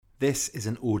This is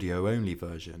an audio-only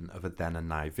version of a Then and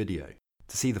Now video.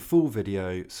 To see the full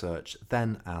video, search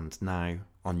Then and Now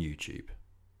on YouTube.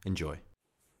 Enjoy.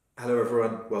 Hello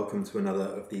everyone, welcome to another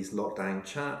of these lockdown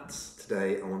chats.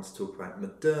 Today I want to talk about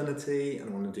modernity, and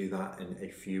I want to do that in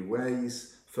a few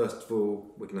ways. First of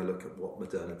all, we're going to look at what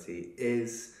modernity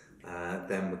is.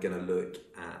 Then we're going to look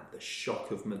at the shock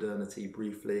of modernity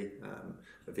briefly,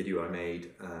 a video I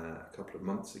made a couple of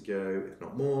months ago, if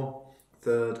not more.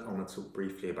 Third, I want to talk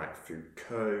briefly about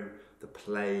Foucault, the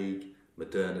plague,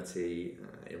 modernity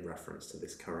in reference to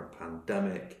this current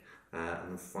pandemic.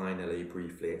 And finally,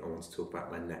 briefly, I want to talk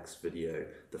about my next video,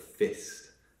 the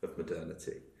fist of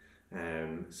modernity.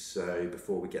 So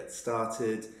before we get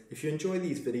started, if you enjoy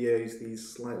these videos,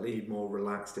 these slightly more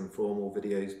relaxed, informal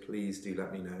videos, please do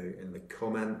let me know in the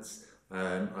comments.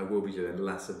 I will be doing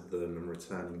less of them and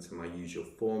returning to my usual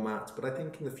format, but I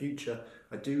think in the future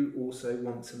I do also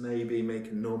want to maybe make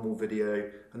a normal video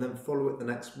and then follow it the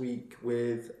next week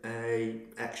with a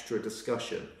extra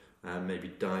discussion and maybe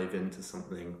dive into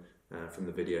something from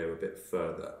the video a bit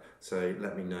further. So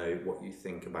let me know what you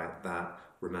think about that.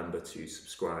 Remember to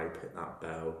subscribe, hit that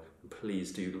bell, and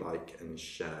please do like and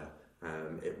share.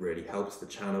 It really helps the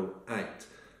channel out.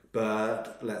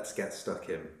 But let's get stuck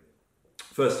in.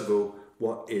 First of all,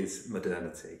 what is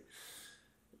modernity?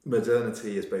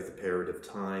 Modernity is both a period of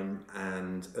time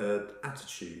and an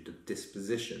attitude, a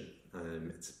disposition.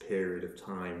 It's a period of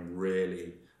time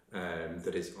really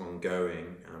that is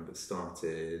ongoing, but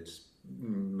started,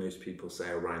 most people say,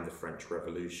 around the French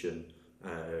Revolution,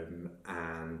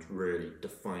 and really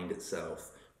defined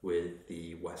itself with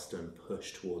the Western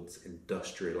push towards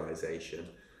industrialization.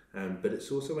 But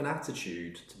it's also an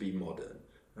attitude to be modern.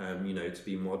 To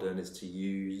be modern is to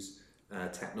use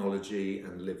technology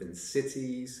and live in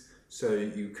cities. So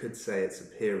you could say it's a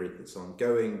period that's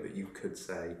ongoing, but you could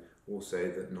say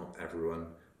also that not everyone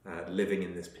living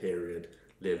in this period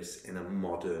lives in a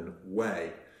modern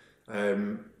way.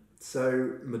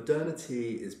 So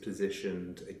modernity is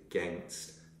positioned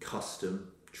against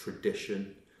custom,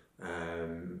 tradition,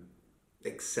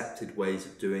 accepted ways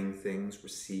of doing things,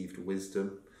 received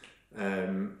wisdom,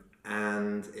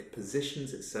 and it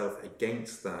positions itself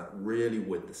against that really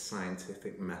with the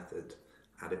scientific method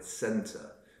at its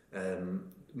centre.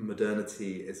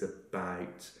 Modernity is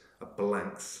about a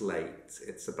blank slate.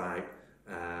 It's about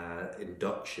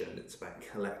induction. It's about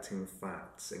collecting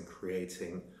facts and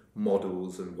creating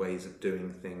models and ways of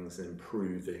doing things and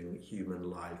improving human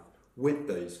life with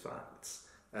those facts.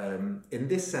 In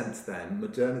this sense then,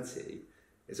 modernity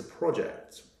is a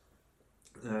project.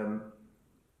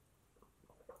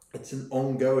 It's an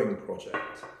ongoing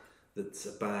project that's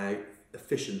about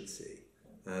efficiency,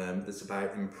 that's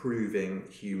about improving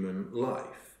human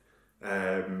life,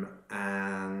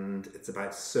 and it's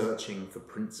about searching for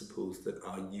principles that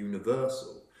are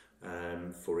universal.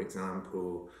 For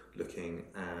example, looking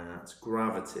at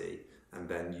gravity and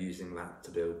then using that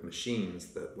to build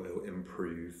machines that will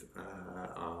improve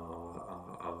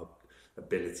our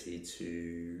ability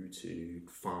to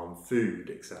farm food,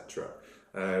 etc.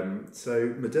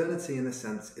 So modernity in a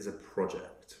sense is a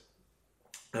project.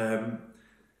 And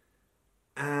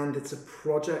it's a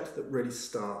project that really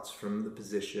starts from the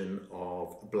position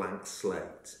of a blank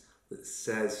slate that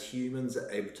says humans are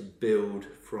able to build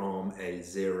from a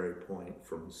 0 point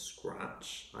from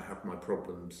scratch. I have my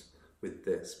problems with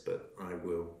this, but I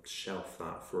will shelf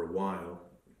that for a while,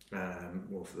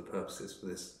 or for the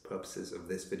purposes of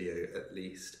this video at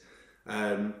least.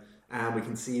 And we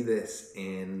can see this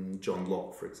in John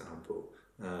Locke, for example,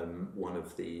 one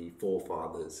of the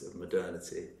forefathers of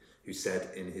modernity, who said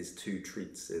in his 2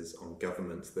 treatises on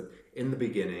government that in the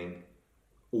beginning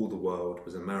all the world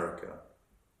was America.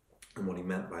 And what he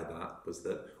meant by that was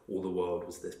that all the world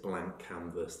was this blank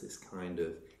canvas, this kind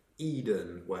of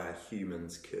Eden where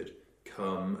humans could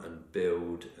come and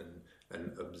build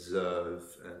and observe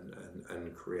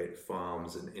and create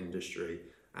farms and industry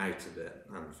out of it,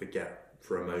 and forget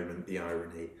for a moment the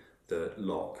irony that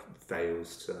Locke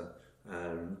fails to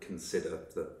consider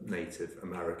the Native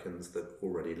Americans that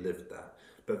already lived there.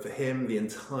 But for him, the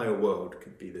entire world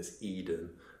could be this Eden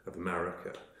of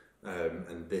America,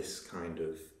 and this kind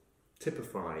of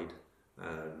typified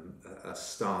a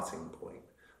starting point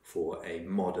for a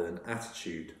modern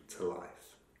attitude to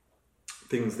life.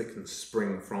 Things that can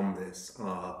spring from this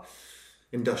are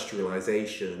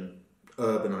industrialization,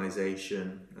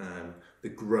 urbanization, the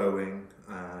growing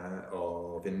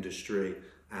of industry,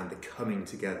 and the coming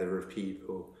together of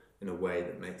people in a way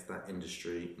that makes that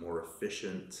industry more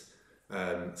efficient.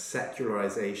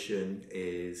 Secularization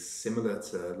is similar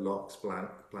to Locke's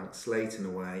blank slate in a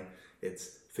way.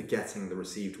 It's forgetting the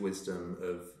received wisdom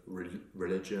of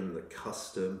religion, the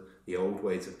custom, the old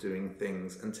ways of doing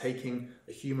things, and taking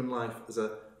a human life as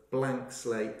a blank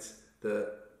slate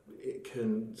that it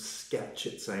can sketch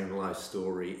its own life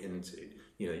story into.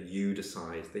 You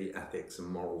decide the ethics and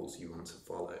morals you want to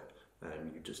follow.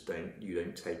 You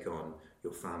don't take on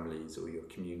your families or your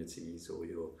communities or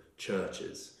your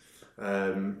churches.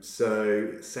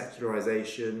 So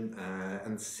secularization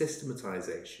and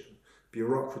systematization,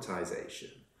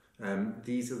 bureaucratization,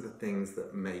 these are the things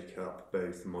that make up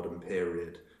both the modern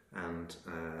period and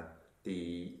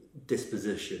the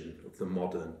disposition of the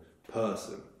modern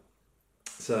person.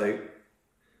 So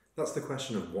that's the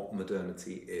question of what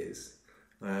modernity is.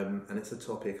 And it's a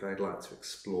topic I'd like to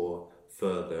explore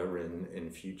further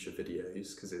in future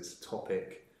videos, because it's a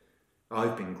topic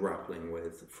I've been grappling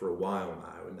with for a while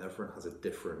now, and everyone has a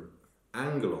different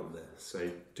angle on this.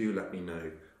 So do let me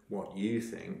know what you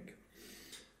think.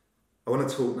 I want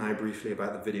to talk now briefly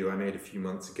about the video I made a few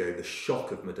months ago, The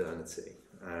Shock of Modernity,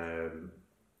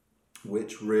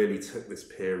 which really took this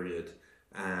period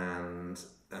and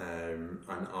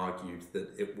argued that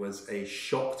it was a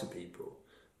shock to people,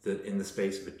 that in the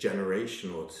space of a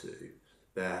generation or two,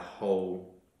 their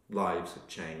whole lives had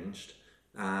changed,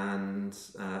 and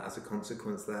as a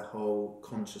consequence, their whole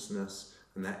consciousness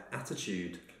and their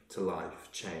attitude to life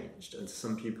changed. And to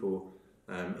some people,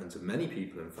 and to many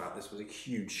people, in fact, this was a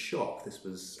huge shock. This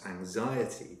was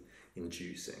anxiety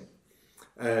inducing.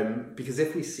 Because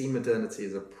if we see modernity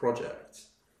as a project,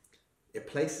 it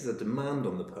places a demand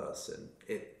on the person.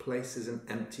 It places an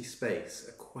empty space,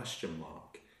 a question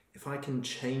mark. If I can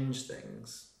change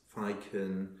things, if I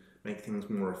can make things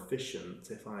more efficient,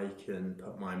 if I can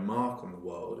put my mark on the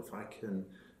world, if I can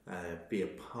be a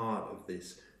part of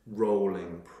this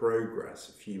rolling progress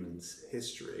of human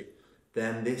history,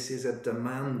 then this is a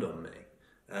demand on me.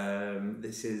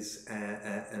 This is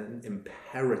an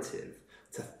imperative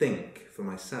to think for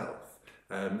myself.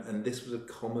 And this was a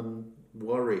common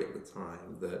worry at the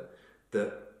time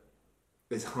that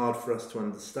is hard for us to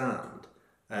understand.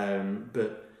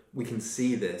 But we can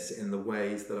see this in the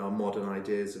ways that our modern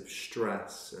ideas of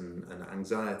stress and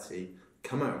anxiety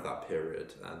come out of that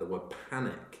period. The word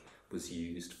panic was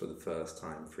used for the first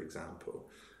time, for example.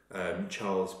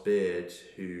 Charles Beard,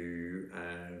 who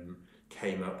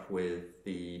came up with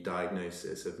the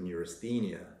diagnosis of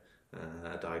neurasthenia,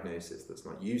 a diagnosis that's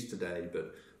not used today,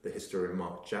 but the historian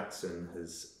Mark Jackson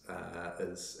has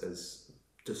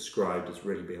described as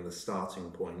really being the starting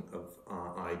point of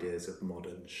our ideas of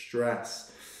modern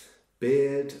stress.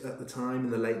 Beard, at the time in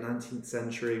the late 19th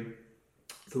century,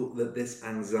 thought that this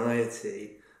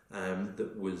anxiety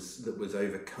that was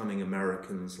overcoming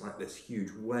Americans like this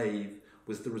huge wave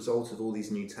was the result of all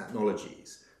these new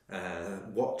technologies.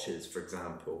 Watches, for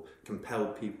example,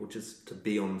 compelled people just to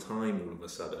be on time all of a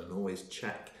sudden and always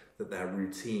check that their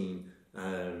routine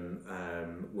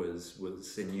was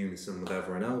in unison with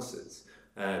everyone else's.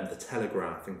 The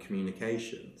telegraph and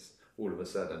communications all of a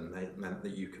sudden meant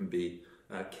that you can be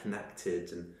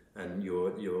connected and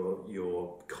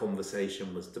your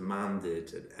conversation was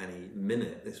demanded at any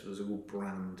minute. This was all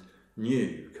brand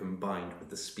new, combined with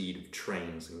the speed of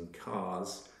trains and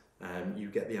cars. You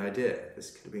get the idea.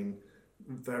 This could have been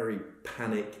a very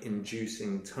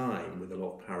panic-inducing time, with a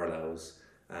lot of parallels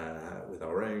with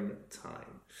our own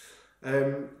time.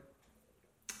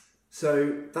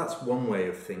 So that's one way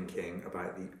of thinking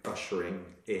about the ushering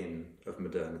in of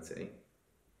modernity.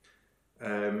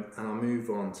 And I'll move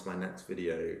on to my next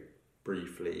video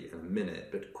briefly in a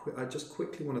minute, but I just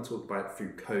quickly want to talk about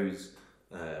Foucault's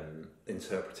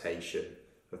interpretation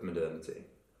of modernity.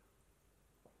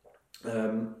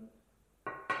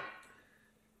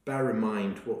 Bear in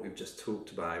mind what we've just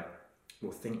talked about.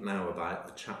 We'll think now about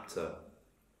the chapter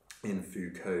in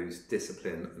Foucault's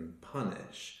Discipline and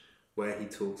Punish, where he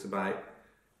talks about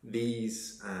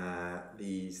these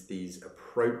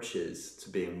approaches to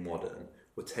being modern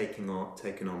were taken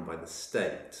on by the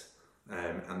state,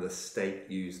 and the state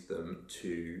used them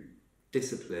to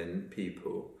discipline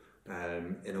people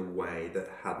in a way that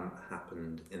hadn't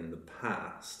happened in the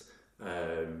past.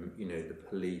 The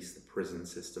police, the prison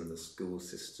system, the school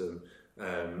system,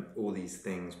 all these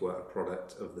things were a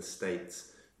product of the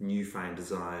state's newfound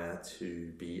desire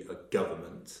to be a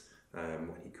government,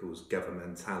 what he calls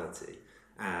governmentality,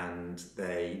 and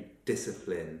they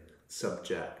discipline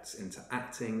subjects into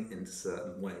acting in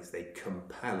certain ways. They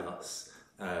compel us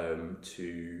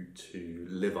to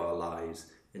live our lives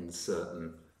in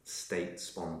certain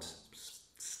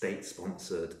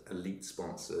state-sponsored,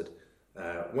 elite-sponsored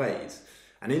ways.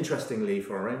 And interestingly,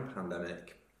 for our own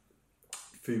pandemic,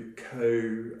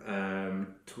 Foucault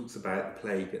talks about the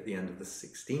plague at the end of the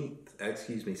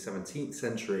 17th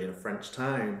century in a French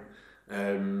town,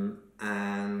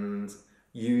 and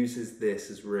uses this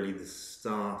as really the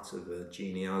start of a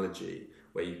genealogy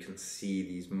where you can see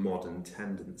these modern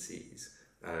tendencies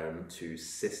to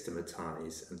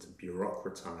systematize and to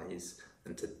bureaucratize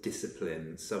and to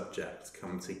discipline subjects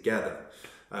come together.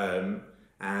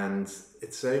 And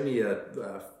it's only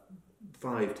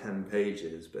 5-10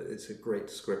 pages, but it's a great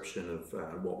description of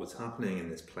what was happening in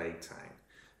this plague town.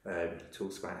 He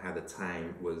talks about how the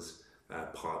town was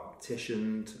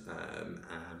partitioned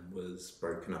and was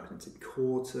broken up into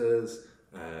quarters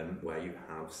where you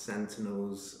have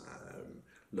sentinels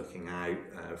looking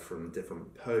out from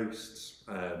different posts,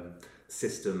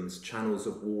 systems, channels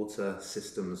of water,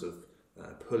 systems of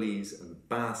pulleys and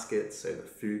baskets so that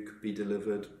food could be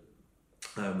delivered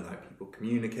without people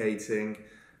communicating.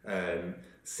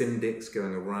 Syndics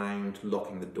going around,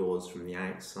 locking the doors from the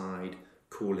outside,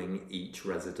 calling each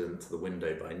resident to the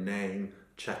window by name,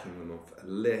 checking them off a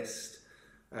list.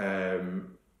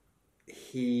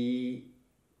 He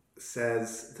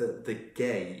says that the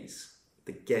gaze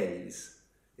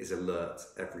is alert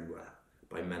everywhere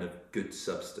by men of good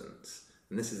substance.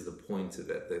 And this is the point of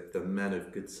it, that the men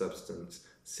of good substance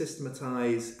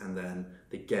systematize, and then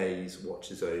the gaze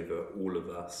watches over all of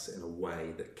us in a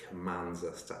way that commands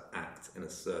us to act in a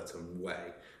certain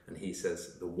way. And he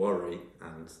says the worry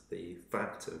and the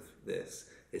fact of this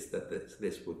is that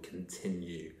this would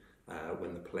continue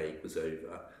when the plague was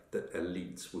over, that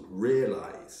elites would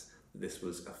realise this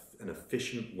was an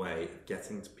efficient way of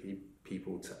getting to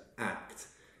people to act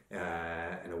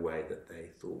in a way that they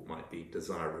thought might be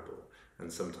desirable.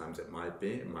 And sometimes it might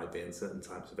be in certain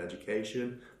types of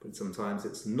education, but sometimes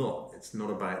it's not. It's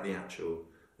not about the actual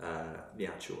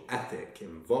ethic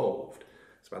involved.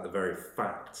 It's about the very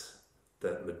fact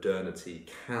that modernity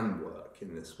can work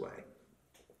in this way.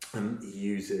 And he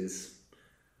uses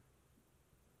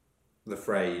the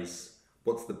phrase,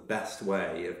 what's the best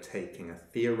way of taking a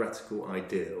theoretical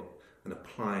ideal and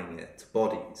applying it to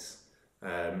bodies?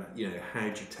 How do you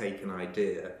take an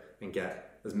idea and get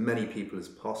as many people as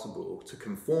possible to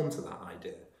conform to that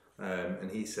idea?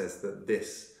 And he says that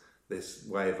this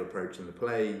way of approaching the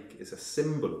plague is a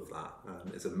symbol of that,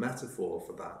 is a metaphor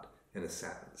for that in a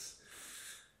sense.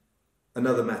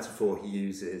 Another metaphor he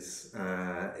uses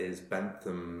is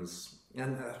Bentham's,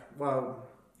 and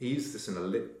he uses this in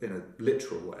a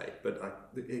literal way, but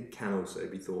it can also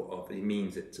be thought of, he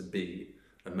means it to be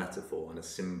a metaphor and a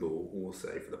symbol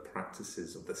also for the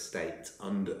practices of the state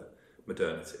under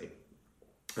modernity.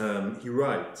 He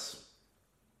writes,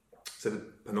 so the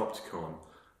Panopticon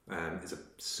is a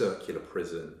circular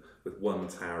prison with one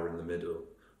tower in the middle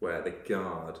where the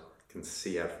guard can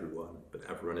see everyone, but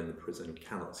everyone in the prison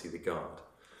cannot see the guard.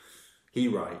 He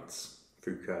writes,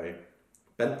 Foucault,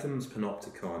 Bentham's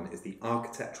Panopticon is the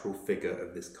architectural figure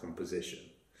of this composition.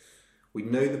 We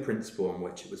know the principle on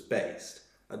which it was based.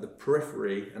 At the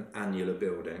periphery, an annular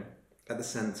building. At the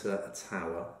centre, a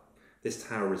tower. This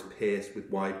tower is pierced with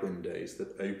wide windows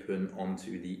that open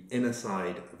onto the inner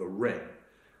side of a ring.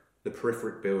 The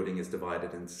peripheric building is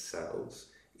divided into cells,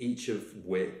 each of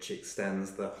which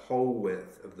extends the whole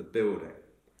width of the building.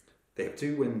 They have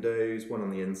 2 windows, one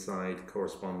on the inside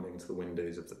corresponding to the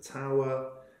windows of the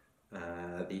tower.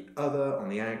 The other on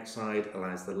the outside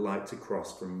allows the light to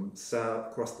cross the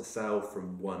cell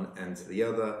from one end to the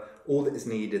other. All that is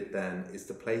needed then is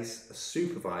to place a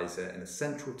supervisor in a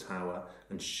central tower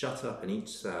and shut up in each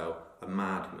cell a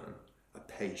madman, a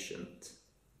patient,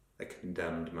 a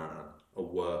condemned man, a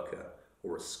worker,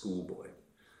 or a schoolboy.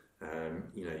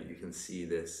 You can see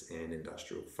this in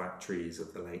industrial factories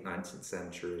of the late 19th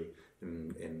century,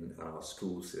 in our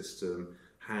school system.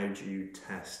 How do you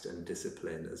test and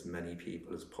discipline as many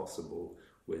people as possible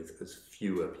with as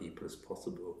fewer people as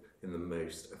possible in the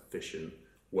most efficient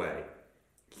way?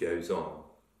 He goes on.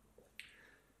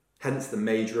 Hence the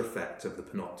major effect of the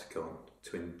Panopticon,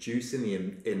 to induce in the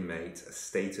inmate a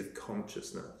state of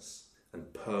consciousness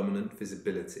and permanent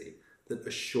visibility that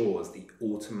assures the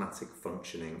automatic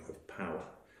functioning of power,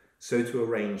 so to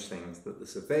arrange things that the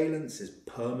surveillance is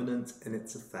permanent in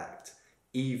its effect,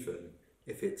 even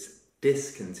if it's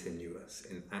discontinuous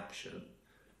in action.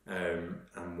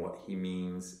 And what he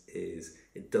means is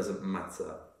it doesn't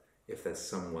matter if there's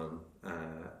someone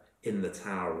in the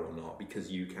tower or not,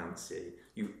 because you can't see.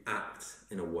 You act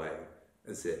in a way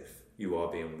as if you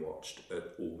are being watched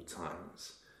at all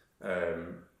times.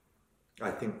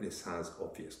 I think this has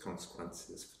obvious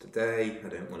consequences for today. I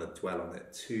don't want to dwell on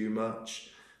it too much.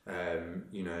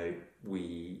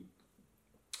 We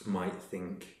might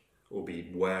think or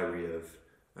be wary of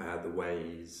the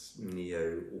ways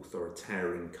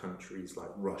neo-authoritarian countries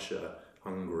like Russia,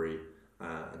 Hungary,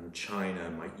 and China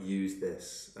might use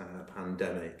this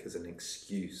pandemic as an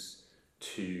excuse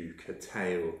to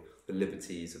curtail the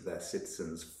liberties of their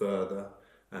citizens further,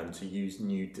 to use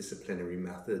new disciplinary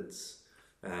methods,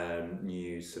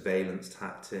 new surveillance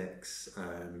tactics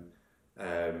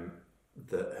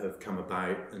that have come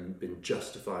about and been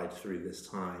justified through this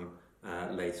time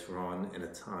later on in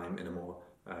a more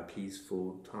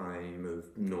peaceful time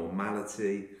of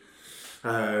normality.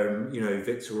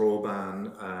 Viktor Orban,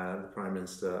 the Prime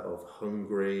Minister of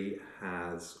Hungary,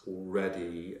 has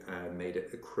already made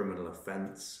it a criminal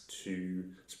offence to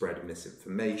spread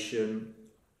misinformation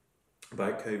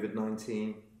about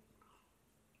COVID-19.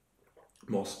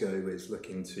 Moscow is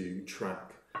looking to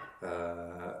track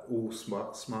all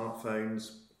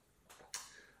smartphones.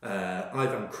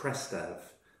 Ivan Krastev,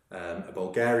 a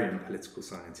Bulgarian political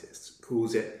scientist,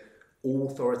 calls it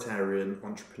authoritarian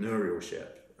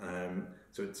entrepreneurship.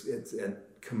 So it's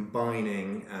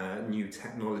combining new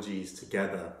technologies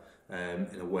together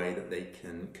in a way that they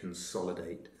can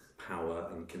consolidate power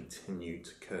and continue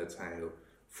to curtail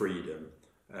freedom.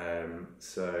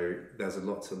 So there's a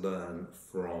lot to learn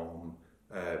from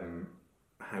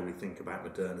how we think about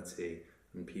modernity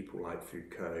and people like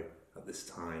Foucault at this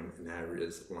time in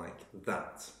areas like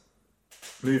that.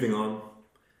 Moving on.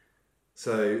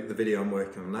 So the video I'm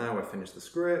working on now, I finished the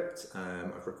script,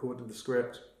 I've recorded the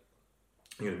script.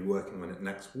 I'm going to be working on it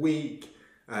next week,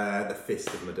 The Fist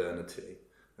of Modernity.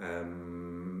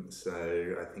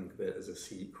 So I think of it as a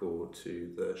sequel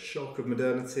to The Shock of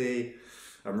Modernity.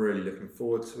 I'm really looking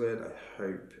forward to it. I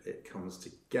hope it comes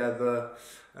together.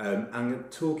 I'm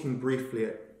talking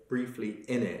briefly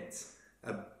in it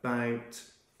about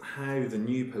how the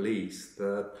new police,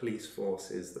 the police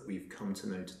forces that we've come to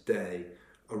know today,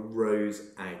 arose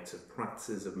out of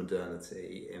practices of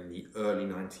modernity in the early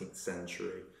 19th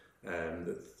century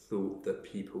that thought that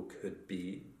people could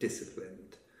be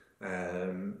disciplined.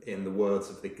 In the words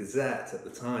of the Gazette at the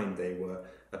time, they were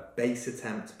a base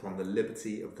attempt upon the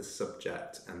liberty of the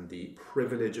subject and the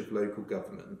privilege of local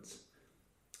government,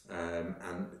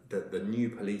 and that the new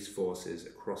police forces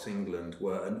across England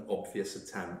were an obvious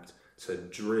attempt to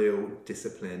drill,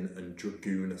 discipline and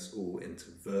dragoon us all into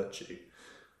virtue.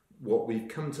 What we've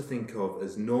come to think of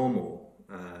as normal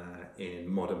in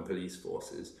modern police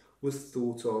forces was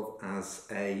thought of as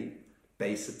a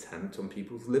base attempt on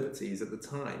people's liberties at the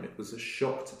time. It was a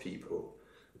shock to people.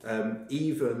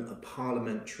 Even a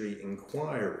parliamentary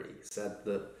inquiry said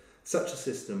that such a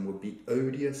system would be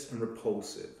odious and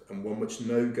repulsive, and one which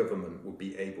no government would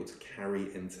be able to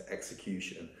carry into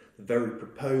execution. The very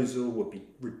proposal would be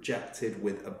rejected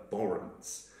with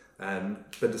abhorrence.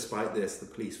 But despite this, the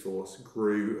police force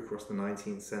grew across the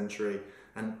 19th century,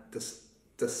 and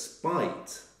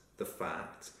despite the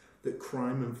fact that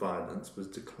crime and violence was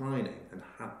declining and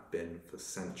had been for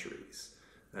centuries.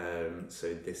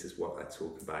 So this is what I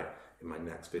talk about in my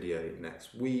next video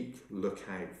next week. Look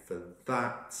out for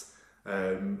that.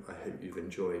 I hope you've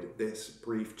enjoyed this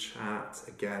brief chat.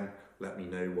 Again, let me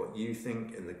know what you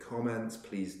think in the comments.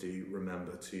 Please do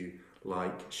remember to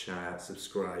like, share,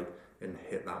 subscribe and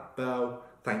hit that bell.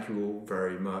 Thank you all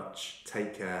very much.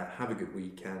 Take care, have a good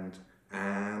weekend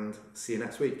and see you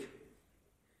next week.